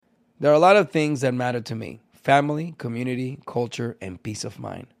There are a lot of things that matter to me: family, community, culture, and peace of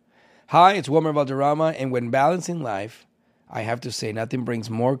mind. Hi, it's Wilmer Valderrama, and when balancing life, I have to say nothing brings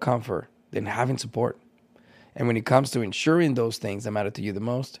more comfort than having support. And when it comes to ensuring those things that matter to you the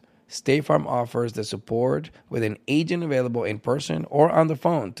most, State Farm offers the support with an agent available in person or on the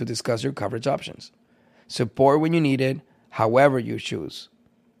phone to discuss your coverage options. Support when you need it, however you choose.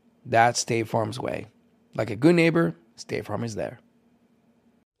 That's State Farm's way. Like a good neighbor, State Farm is there.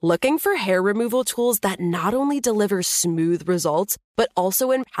 Looking for hair removal tools that not only deliver smooth results, but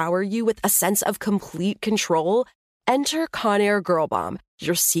also empower you with a sense of complete control? Enter Conair Girl Bomb,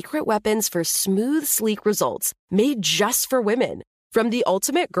 your secret weapons for smooth, sleek results, made just for women. From the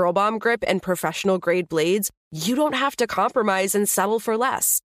ultimate Girl Bomb grip and professional-grade blades, you don't have to compromise and settle for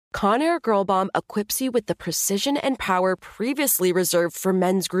less. Conair Girl Bomb equips you with the precision and power previously reserved for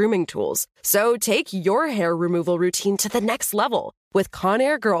men's grooming tools. So take your hair removal routine to the next level with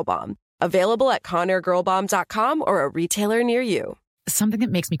Conair Girl Bomb. Available at ConairGirlBomb.com or a retailer near you. Something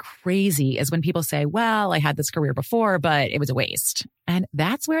that makes me crazy is when people say, well, I had this career before, but it was a waste. And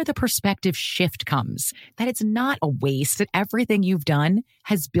that's where the perspective shift comes, that it's not a waste, that everything you've done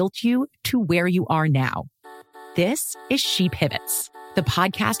has built you to where you are now. This is She Pivots, the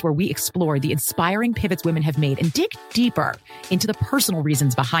podcast where we explore the inspiring pivots women have made and dig deeper into the personal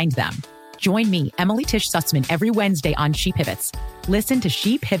reasons behind them. Join me, Emily Tish Sussman, every Wednesday on She Pivots. Listen to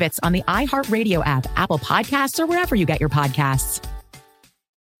She Pivots on the iHeartRadio app, Apple Podcasts, or wherever you get your podcasts.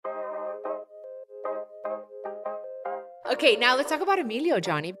 Okay, now let's talk about Emilio,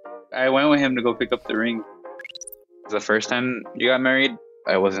 Johnny. I went with him to go pick up the ring. The first time you got married,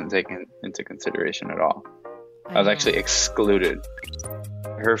 I wasn't taken into consideration at all. I was actually excluded.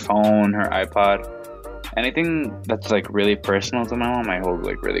 Her phone, her iPod, anything that's like really personal to my mom, I hold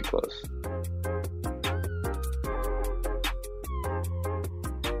like really close.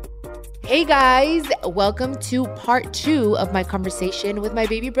 Hey guys, welcome to part 2 of my conversation with my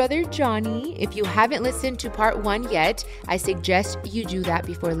baby brother, Johnny. If you haven't listened to part 1 yet, I suggest you do that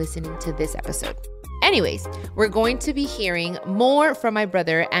before listening to this episode. Anyways, we're going to be hearing more from my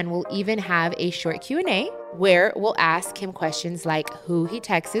brother, and we'll even have a short Q&A where we'll ask him questions like who he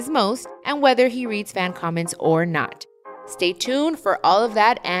texts most and whether he reads fan comments or not. Stay tuned for all of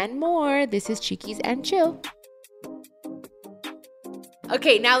that and more. This is Chiquis and Chill.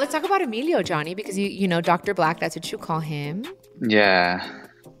 Okay, now let's talk about Emilio, Johnny, because you know Dr. Black, that's what you call him. Yeah.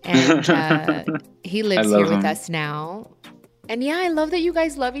 And he lives here with him. us now. And yeah, I love that you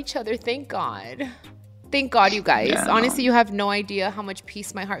guys love each other. Thank God. Thank God, you guys. Yeah, honestly, you have no idea how much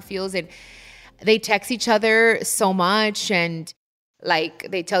peace my heart feels. And they text each other so much, and like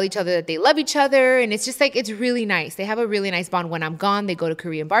they tell each other that they love each other. And it's just like, it's really nice. They have a really nice bond. When I'm gone, they go to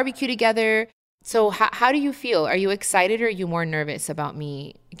Korean barbecue together. So how do you feel? Are you excited, or are you more nervous about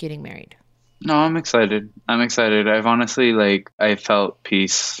me getting married? No, I'm excited. I've honestly, I felt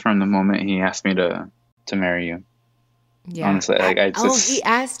peace from the moment he asked me to marry you. Yeah. Honestly, he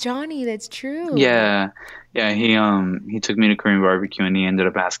asked Johnny. That's true. Yeah. He took me to Korean barbecue, and he ended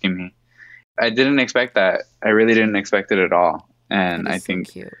up asking me. I didn't expect that. I really didn't expect it at all. And I think,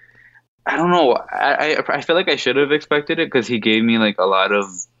 so cute. I don't know. I feel like I should have expected it, because he gave me like a lot of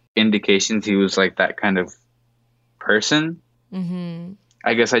indications he was like that kind of person. Mm-hmm.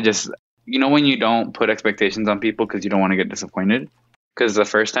 I guess I just, when you don't put expectations on people because you don't want to get disappointed. Because the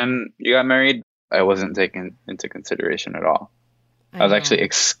first time you got married, I wasn't taken into consideration at all. I was actually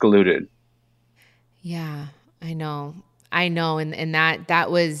excluded. Yeah, I know. And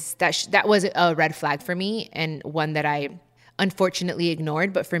that was a red flag for me, and one that I unfortunately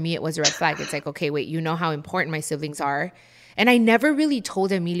ignored. But for me, it was a red flag. It's like, okay, wait, you know how important my siblings are. And I never really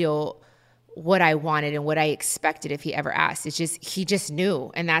told Emilio what I wanted and what I expected if he ever asked. It's just, he just knew.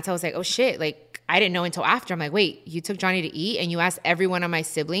 And that's how I was like, oh shit. Like, I didn't know until after. I'm like, wait, you took Johnny to eat and you asked every one of my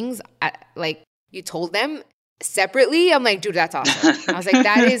siblings, you told them separately? I'm like, dude, that's awesome. I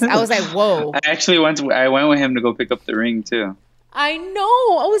was like, whoa. I went with him to go pick up the ring too. I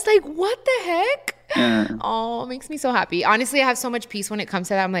know. I was like, what the heck? Yeah. Oh, it makes me so happy. Honestly, I have so much peace when it comes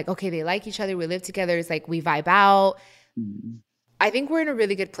to that. I'm like, okay, they like each other. We live together. It's like, we vibe out. I think we're in a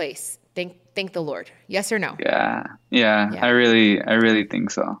really good place. Thank the Lord. Yes or no? Yeah. I really think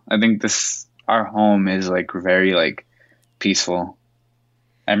so. I think our home is like very like peaceful.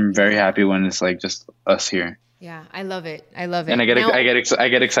 I'm very happy when it's like just us here. Yeah, I love it. And I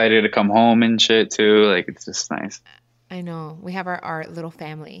get excited to come home and shit too. Like, it's just nice. I know. We have our little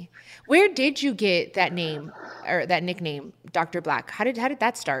family. Where did you get that name or that nickname, Dr. Black? How did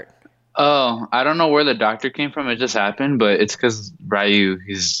that start? Oh, I don't know where the doctor came from. It just happened, but it's because Ryu,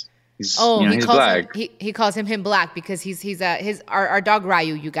 he's He's he he's calls black. him he calls him black because he's our dog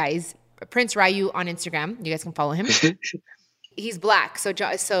Ryu, you guys. Prince Ryu on Instagram. You guys can follow him. He's black.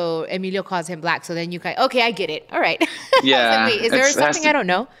 So Emilio calls him black. So then you guys, okay, I get it. All right. Yeah. Wait, is there something I don't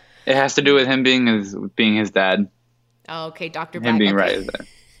know? It has to do with him being his dad. Oh, okay, Dr. Black. Him being okay. right there.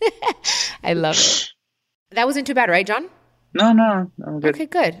 I love it. That wasn't too bad, right, John? No, I'm good. Okay,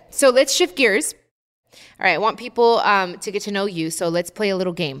 good. So let's shift gears. All right, I want people to get to know you. So let's play a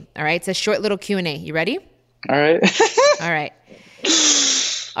little game. All right, it's a short little Q&A. You ready? All right. All right.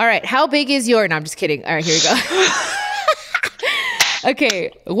 All right, how big is your... No, I'm just kidding. All right, here we go.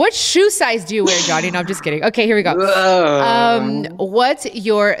 Okay, what shoe size do you wear, Johnny? No, I'm just kidding. Okay, here we go. What's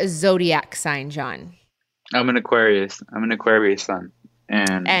your zodiac sign, John? I'm an Aquarius. I'm an Aquarius sun.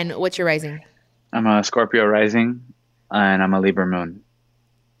 And what's your rising? I'm a Scorpio rising, and I'm a Libra moon.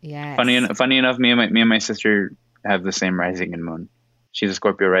 Yes. Funny enough, me and my sister have the same rising and moon. She's a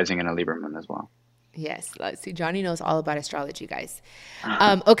Scorpio rising and a Libra moon as well. Yes. Let's see. Johnny knows all about astrology, guys.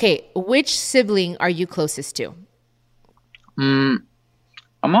 Okay, which sibling are you closest to?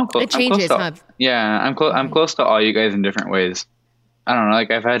 I'm all close. It changes, huh? Yeah, I'm close. I'm close to all you guys in different ways. I don't know. Like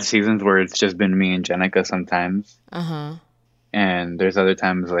I've had seasons where it's just been me and Jenica sometimes. And there's other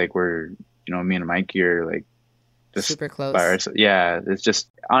times like where me and Mikey are like just super close. Yeah, it's just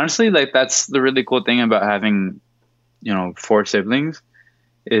honestly like that's the really cool thing about having 4 siblings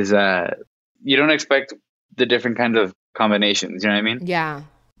is that you don't expect the different kinds of combinations. You know what I mean? Yeah.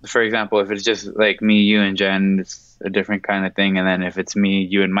 For example, if it's just like me, you, and Jen, it's a different kind of thing. And then if it's me,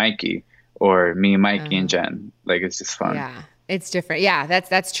 you, and Mikey, or me, Mikey, and Jen, like it's just fun. Yeah, it's different. Yeah,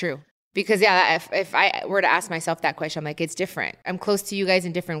 that's true. Because if I were to ask myself that question, I'm like, it's different. I'm close to you guys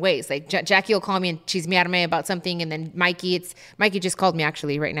in different ways. Like Jackie will call me and chismearme about something, and then Mikey just called me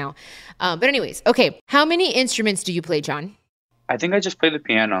actually right now. But anyways, okay. How many instruments do you play, John? I think I just play the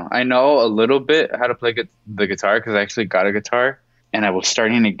piano. I know a little bit how to play the guitar because I actually got a guitar. And I was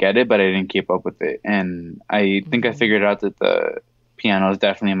starting to get it, but I didn't keep up with it. And I think I figured out that the piano is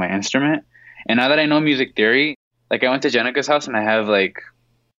definitely my instrument. And now that I know music theory, like I went to Jenica's house and I have like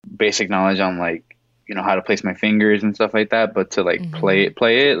basic knowledge on like, how to place my fingers and stuff like that. But to like play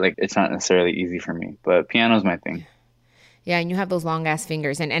it, like it's not necessarily easy for me. But piano's my thing. Yeah, and you have those long ass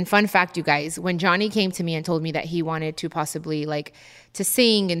fingers. And fun fact, you guys, when Johnny came to me and told me that he wanted to possibly like to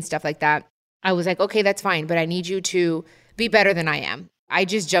sing and stuff like that, I was like, okay, that's fine. But I need you to be better than I am. I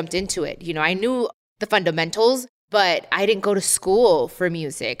just jumped into it. I knew the fundamentals, but I didn't go to school for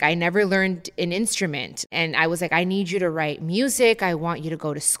music. I never learned an instrument. And I was like, I need you to write music. I want you to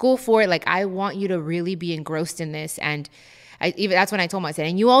go to school for it. Like, I want you to really be engrossed in this. And that's when I told him, I said,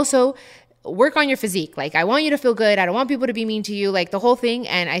 and you also work on your physique. Like, I want you to feel good. I don't want people to be mean to you, like the whole thing.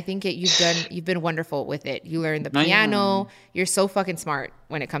 And I think you've been wonderful with it. You learned the piano. Yeah. You're so fucking smart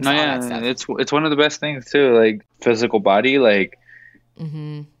when it comes to all that stuff. It's one of the best things too. Like physical body, like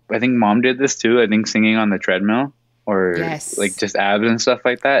I think mom did this too. I think singing on the treadmill or like just abs and stuff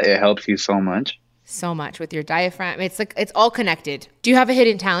like that. It helps you so much. So much with your diaphragm. It's like, it's all connected. Do you have a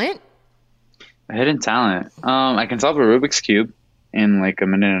hidden talent? A hidden talent? I can solve a Rubik's Cube in like a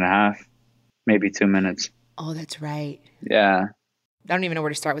minute and a half. Maybe 2 minutes. Oh, that's right. Yeah. I don't even know where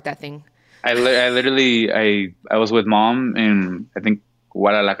to start with that thing. I was with mom in, I think,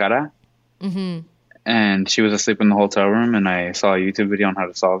 Guadalajara. And she was asleep in the hotel room, and I saw a YouTube video on how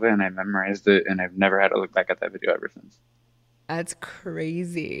to solve it, and I memorized it, and I've never had to look back at that video ever since. That's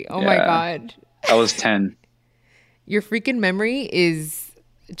crazy. Oh, my God. I was 10. Your freaking memory is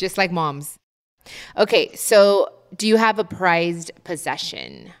just like mom's. Okay, so do you have a prized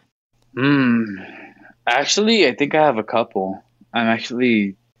possession? Actually, I think I have a couple.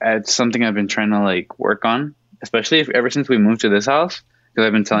 It's something I've been trying to like work on, especially ever since we moved to this house, because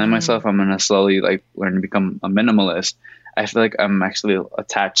I've been telling myself I'm going to slowly like learn to become a minimalist. I feel like I'm actually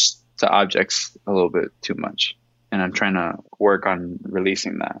attached to objects a little bit too much, and I'm trying to work on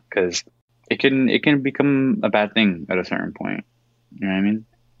releasing that because it can become a bad thing at a certain point. You know what I mean?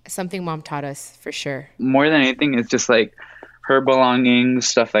 Something mom taught us for sure. More than anything, it's just like her belongings,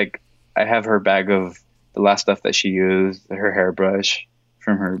 stuff like I have her bag of the last stuff that she used, her hairbrush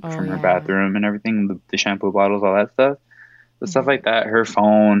from her bathroom and everything, the shampoo bottles, all that stuff. The stuff like that, her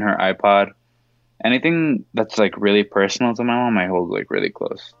phone, her iPod, anything that's like really personal to my mom, I hold like really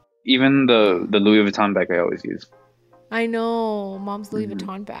close. Even the Louis Vuitton bag I always use. I know, mom's Louis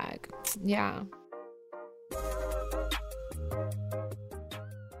Vuitton bag. Yeah.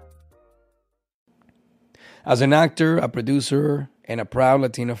 As an actor, a producer, and a proud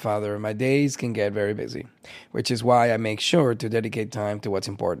Latino father, my days can get very busy, which is why I make sure to dedicate time to what's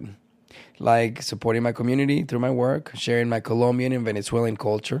important, like supporting my community through my work, sharing my Colombian and Venezuelan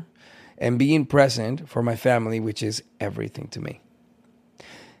culture, and being present for my family, which is everything to me.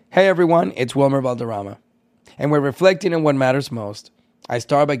 Hey everyone, it's Wilmer Valderrama. And when reflecting on what matters most, I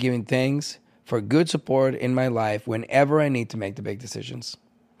start by giving thanks for good support in my life whenever I need to make the big decisions.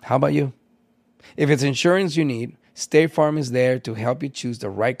 How about you? If it's insurance you need, State Farm is there to help you choose the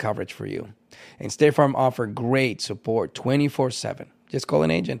right coverage for you. And State Farm offers great support 24/7. Just call an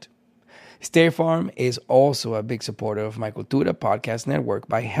agent. State Farm is also a big supporter of my Cultura podcast network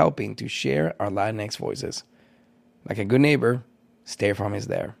by helping to share our Latinx voices. Like a good neighbor, State Farm is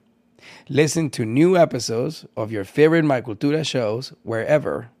there. Listen to new episodes of your favorite My Cultura shows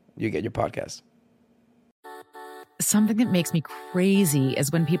wherever you get your podcasts. Something that makes me crazy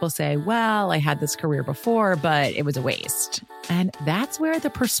is when people say, well, I had this career before, but it was a waste. And that's where the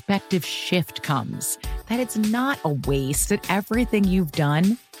perspective shift comes, that it's not a waste, that everything you've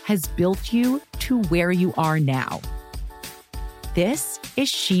done has built you to where you are now. This is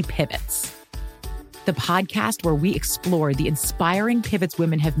She Pivots, the podcast where we explore the inspiring pivots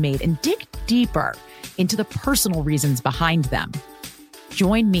women have made and dig deeper into the personal reasons behind them.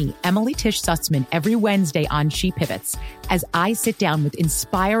 Join me, Emily Tish Sussman, every Wednesday on She Pivots as I sit down with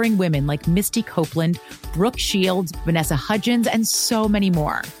inspiring women like Misty Copeland, Brooke Shields, Vanessa Hudgens, and so many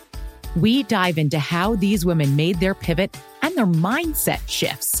more. We dive into how these women made their pivot and their mindset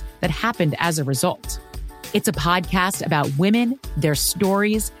shifts that happened as a result. It's a podcast about women, their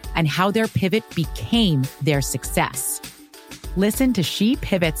stories, and how their pivot became their success. Listen to She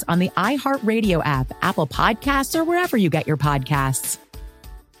Pivots on the iHeartRadio app, Apple Podcasts, or wherever you get your podcasts.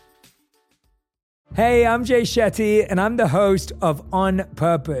 Hey, I'm Jay Shetty, and I'm the host of On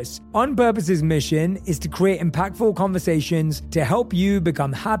Purpose. On Purpose's mission is to create impactful conversations to help you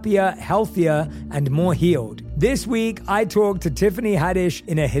become happier, healthier, and more healed. This week, I talked to Tiffany Haddish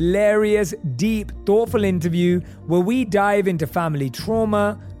in a hilarious, deep, thoughtful interview where we dive into family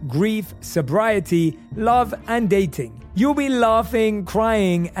trauma, grief, sobriety, love, and dating. You'll be laughing,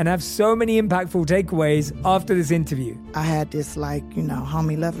 crying, and have so many impactful takeaways after this interview. I had this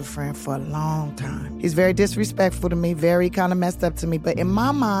homie lover friend for a long time. He's very disrespectful to me, very kind of messed up to me. But in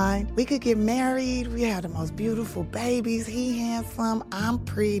my mind, we could get married. We had the most beautiful babies. He handsome, I'm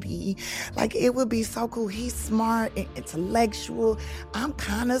pretty. It would be so cool. He's smart and intellectual. I'm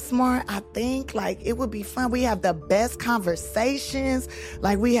kind of smart, I think. It would be fun. We have the best conversations.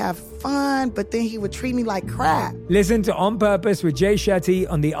 We have fun, but then he would treat me like crap. Listen to On Purpose with Jay Shetty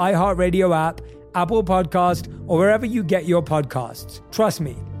on the iHeartRadio app, Apple Podcast, or wherever you get your podcasts. Trust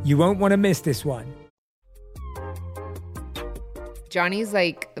me, you won't want to miss this one. Johnny's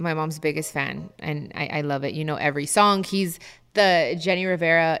my mom's biggest fan, and I love it. You know every song. He's the Jenny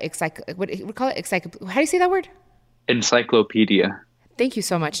Rivera what do you call it? How do you say that word? Encyclopedia. Thank you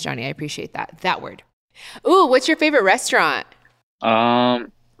so much, Johnny. I appreciate that word. Ooh, what's your favorite restaurant?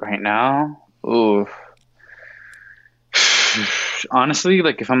 Right now, honestly,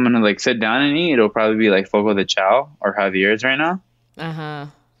 if I'm gonna sit down and eat, it'll probably be Fogo de Chao or Javier's right now.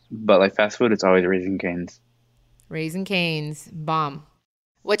 But fast food, it's always Raising Cane's. Raising Cane's, bomb.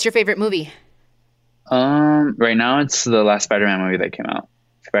 What's your favorite movie? Right now it's the last Spider-Man movie that came out,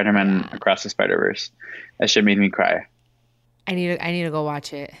 Spider-Man Across the Spider-Verse. That shit made me cry. I need to go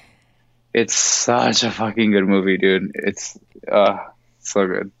watch it. It's such a fucking good movie, dude. It's so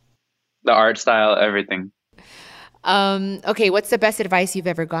good. The art style, everything. Okay, what's the best advice you've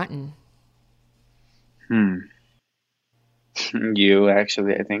ever gotten? You,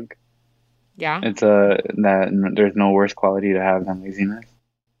 actually, I think. Yeah? It's that there's no worse quality to have than laziness.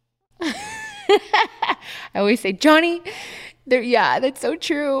 I always say, Johnny, that's so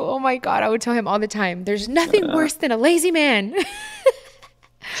true. Oh my God, I would tell him all the time, there's nothing worse than a lazy man.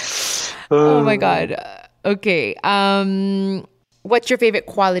 Oh my God. Okay. What's your favorite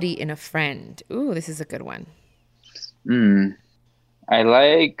quality in a friend? Ooh, this is a good one.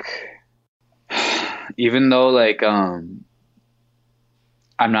 I even though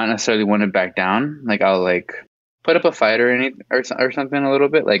I'm not necessarily one to back down. I'll put up a fight or something a little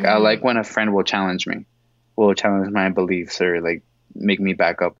bit. I like when a friend will challenge me, will challenge my beliefs or make me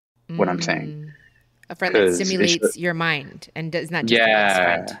back up what I'm saying. A friend that stimulates your mind and does not just a best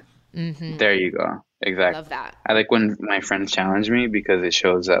friend. Mm-hmm. There you go. Exactly. Love that. I like when my friends challenge me because it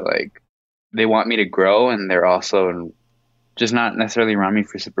shows that they want me to grow, and they're also just not necessarily around me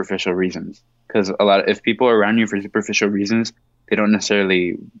for superficial reasons. Because if people are around you for superficial reasons, they don't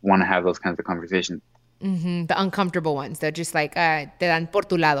necessarily want to have those kinds of conversations. Mm-hmm. The uncomfortable ones. They're just te dan por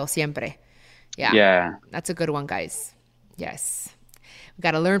tu lado siempre. Yeah. That's a good one, guys. Yes. We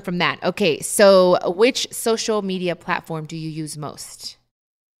got to learn from that. Okay, so which social media platform do you use most?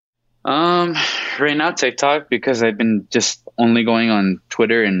 Right now TikTok, because I've been just only going on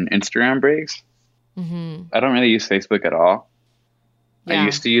Twitter and Instagram breaks. I don't really use Facebook at all. Yeah. I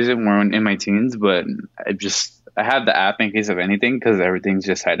used to use it more in my teens, but I have the app in case of anything because everything's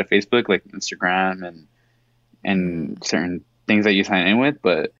just tied to Facebook, like Instagram and certain things that you sign in with.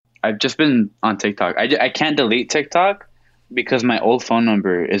 But I've just been on TikTok. I can't delete TikTok because my old phone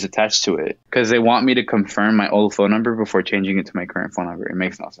number is attached to it because they want me to confirm my old phone number before changing it to my current phone number. It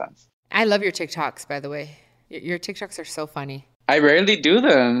makes no sense. I love your TikToks, by the way. Your TikToks are so funny. I rarely do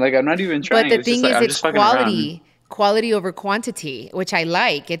them. Like, I'm not even trying. But the thing is, I'm it's just fucking around. quality over quantity, which I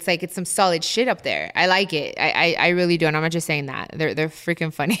like. It's like, it's some solid shit up there. I like it. I really do. And I'm not just saying that. They're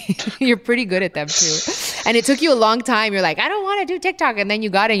freaking funny. You're pretty good at them too. And it took you a long time. You're like, I don't want to do TikTok. And then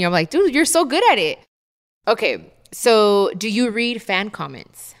you got it and you're like, dude, you're so good at it. Okay. So do you read fan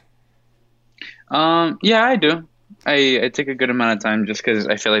comments? Yeah, I do. I take a good amount of time just because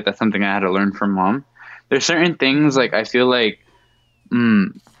I feel like that's something I had to learn from mom. There's certain things like I feel like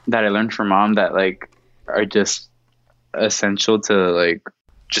that I learned from mom that like are just essential to like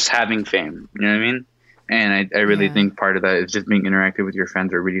just having fame. You know what I mean? And I really think part of that is just being interactive with your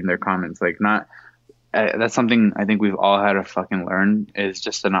friends or reading their comments. Like that's something I think we've all had to fucking learn is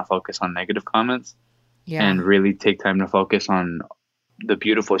just to not focus on negative comments and really take time to focus on the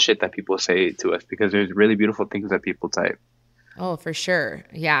beautiful shit that people say to us because there's really beautiful things that people type. Oh, for sure.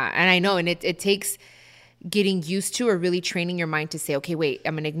 Yeah. And I know. And it takes getting used to or really training your mind to say, okay, wait,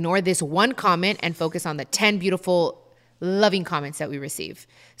 I'm going to ignore this one comment and focus on the 10 beautiful, loving comments that we receive.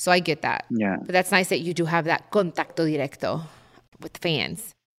 So I get that. Yeah. But that's nice that you do have that contacto directo with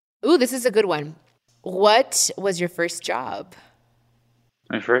fans. Ooh, this is a good one. What was your first job?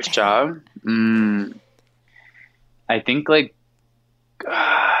 My first job? I think like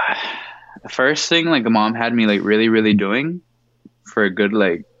the first thing like mom had me like really, really doing for a good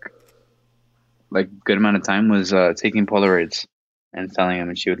like good amount of time was taking Polaroids and selling them,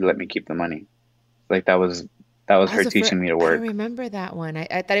 and she would let me keep the money. Like that was her teaching me to work. I remember that one.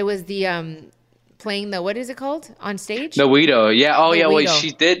 I thought it was the playing the, what is it called on stage? The Guido. Yeah. Oh, yeah. Guido.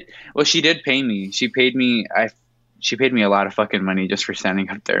 Well, she did pay me. She paid me a lot of fucking money just for standing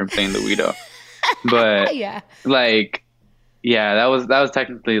up there and playing the Guido. But that was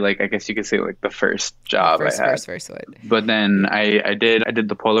technically like, I guess you could say like the first job I had. First one. But then I did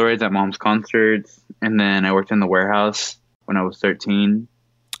the Polaroids at mom's concerts, and then I worked in the warehouse when I was 13.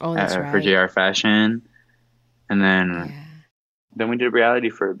 Oh, that's right. For JR Fashion, and then we did reality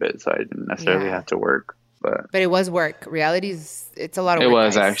for a bit, so I didn't necessarily have to work. But it was work. It's a lot of work. It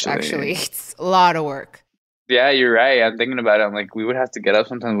was guys. Actually, it's a lot of work. Yeah, you're right. I'm thinking about it. I'm like, we would have to get up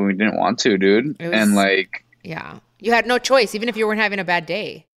sometimes when we didn't want to, dude. And like, yeah, you had no choice, even if you weren't having a bad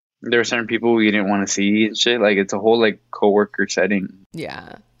day. There were certain people we didn't want to see and shit. Like, it's a whole like coworker setting.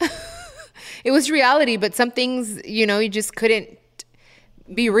 Yeah, it was reality, but some things, you just couldn't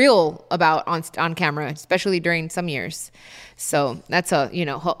be real about on camera, especially during some years. So that's a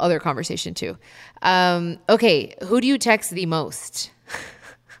whole other conversation too. Okay, who do you text the most?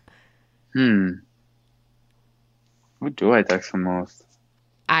 Who do I text the most?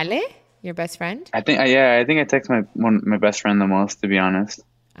 Ale, your best friend? I think I text my best friend the most, to be honest.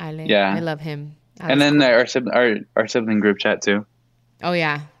 Ale, yeah, I love him. And then our sibling group chat too. Oh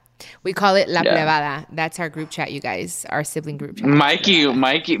yeah, we call it La Plebada. That's our group chat, you guys. Our sibling group chat. Mikey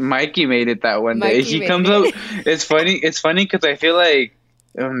made it that one day. He comes up. It's funny because I feel like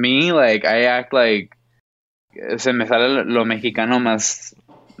me, like I act like se me sale lo mexicano más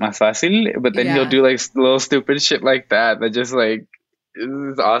fácil, but then he'll do like little stupid shit like that just like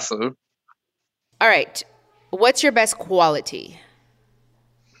is awesome. All right, what's your best quality?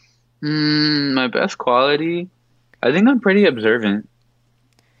 My best quality, I think I'm pretty observant.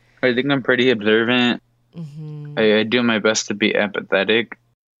 Mm-hmm. I do my best to be empathetic.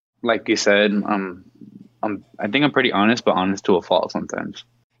 Like you said, I think I'm pretty honest, but honest to a fault sometimes.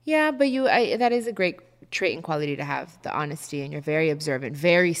 Yeah, but that is a great trait and quality to have, the honesty, and you're very observant,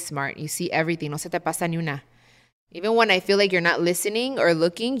 very smart. You see everything. No se te pasa ni una. Even when I feel like you're not listening or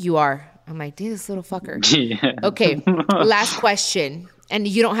looking, you are. I'm like, this little fucker. Yeah. Okay, last question. And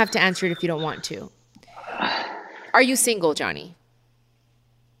you don't have to answer it if you don't want to. Are you single, Johnny?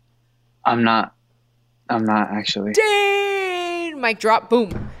 I'm not actually. Dang! Mic drop. Boom.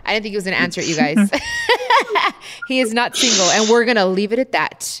 I didn't think he was going to answer it, you guys. He is not single, and we're going to leave it at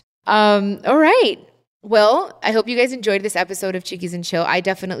that. All right. Well, I hope you guys enjoyed this episode of Chiquis and Chill. I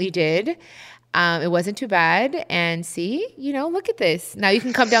definitely did. It wasn't too bad. And see, look at this. Now you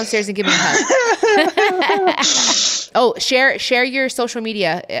can come downstairs and give me a hug. Oh, share your social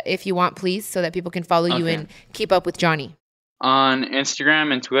media if you want, please, so that people can follow you and keep up with Johnny. On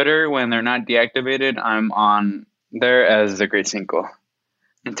Instagram and Twitter, when they're not deactivated, I'm on there as the Great Cinco.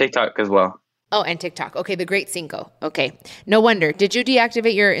 And TikTok as well. Oh, and TikTok. Okay, the Great Cinco. Okay. No wonder. Did you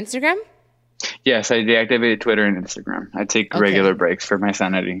deactivate your Instagram? Yes, I deactivated Twitter and Instagram. I take regular breaks for my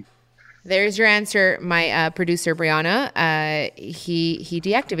sanity. There's your answer, my producer, Brianna. He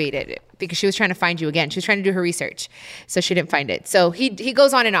deactivated it because she was trying to find you again. She was trying to do her research, so she didn't find it. So he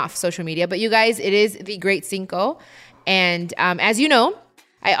goes on and off social media. But you guys, it is the Great Cinco. And as you know,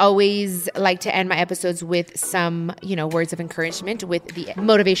 I always like to end my episodes with some, words of encouragement with the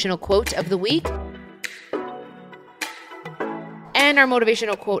motivational quote of the week. And our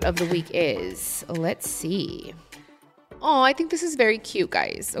motivational quote of the week is, let's see. Oh, I think this is very cute,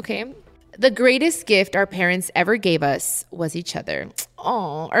 guys. Okay. The greatest gift our parents ever gave us was each other.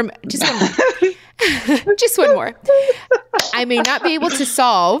 Oh, or just one more. Just one more. I may not be able to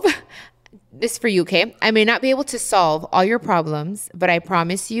solve this for you, okay? I may not be able to solve all your problems, but I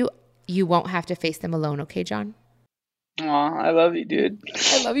promise you, you won't have to face them alone, okay, John? Aw, I love you, dude.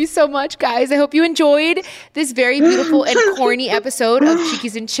 I love you so much, guys. I hope you enjoyed this very beautiful and corny episode of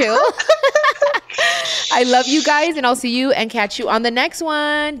Chiquis and Chill. I love you guys, and I'll see you and catch you on the next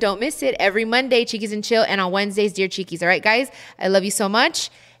one. Don't miss it. Every Monday, Chiquis and Chill, and on Wednesdays, Dear Chiquis. All right, guys? I love you so much,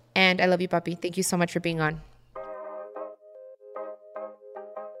 and I love you, Papi. Thank you so much for being on.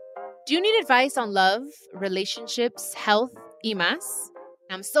 Do you need advice on love, relationships, health, y más?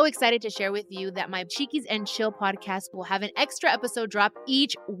 I'm so excited to share with you that my Chiquis and Chill podcast will have an extra episode drop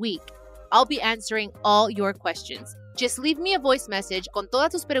each week. I'll be answering all your questions. Just leave me a voice message con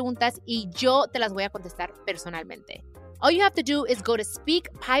todas tus preguntas y yo te las voy a contestar personalmente. All you have to do is go to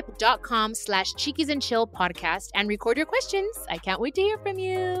speakpipe.com/Chiquis and Chill podcast and record your questions. I can't wait to hear from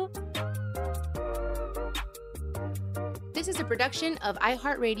you. This is a production of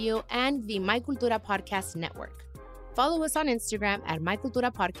iHeartRadio and the My Cultura Podcast Network. Follow us on Instagram at My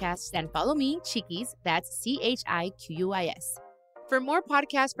Cultura Podcast and follow me, Chiquis, that's CHIQUIS. For more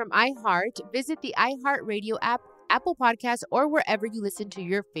podcasts from iHeart, visit the iHeartRadio app, Apple Podcasts, or wherever you listen to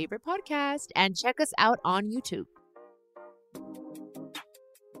your favorite podcast, and check us out on YouTube.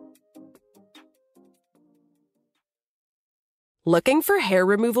 Looking for hair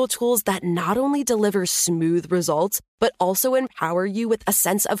removal tools that not only deliver smooth results, but also empower you with a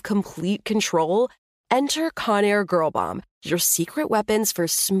sense of complete control? Enter Conair Girl Bomb, your secret weapons for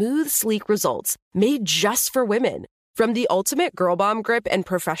smooth, sleek results, made just for women. From the ultimate Girl Bomb grip and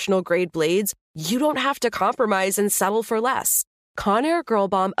professional-grade blades, you don't have to compromise and settle for less. Conair Girl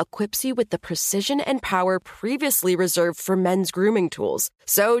Bomb equips you with the precision and power previously reserved for men's grooming tools.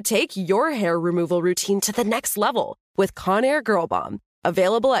 So take your hair removal routine to the next level with Conair Girl Bomb.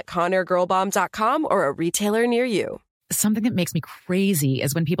 Available at ConairGirlBomb.com or a retailer near you. Something that makes me crazy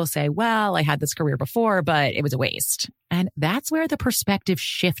is when people say, well, I had this career before, but it was a waste. And that's where the perspective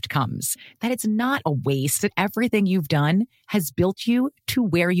shift comes, that it's not a waste, that everything you've done has built you to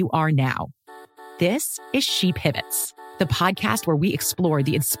where you are now. This is She Pivots, the podcast where we explore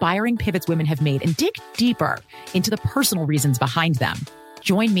the inspiring pivots women have made and dig deeper into the personal reasons behind them.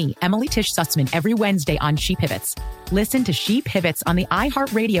 Join me, Emily Tish Sussman, every Wednesday on She Pivots. Listen to She Pivots on the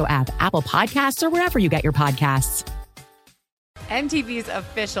iHeartRadio app, Apple Podcasts, or wherever you get your podcasts. MTV's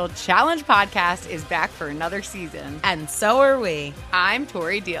official Challenge podcast is back for another season. And so are we. I'm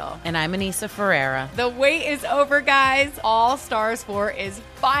Tori Deal. And I'm Anissa Ferreira. The wait is over, guys. All Stars 4 is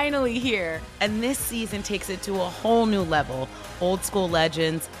finally here. And this season takes it to a whole new level. Old school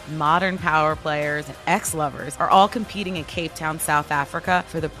legends, modern power players, and ex-lovers are all competing in Cape Town, South Africa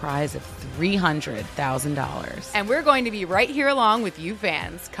for the prize of $300,000. And we're going to be right here along with you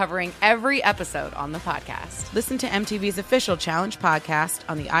fans, covering every episode on the podcast. Listen to MTV's official Challenge podcast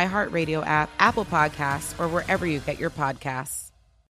on the iHeartRadio app, Apple Podcasts, or wherever you get your podcasts.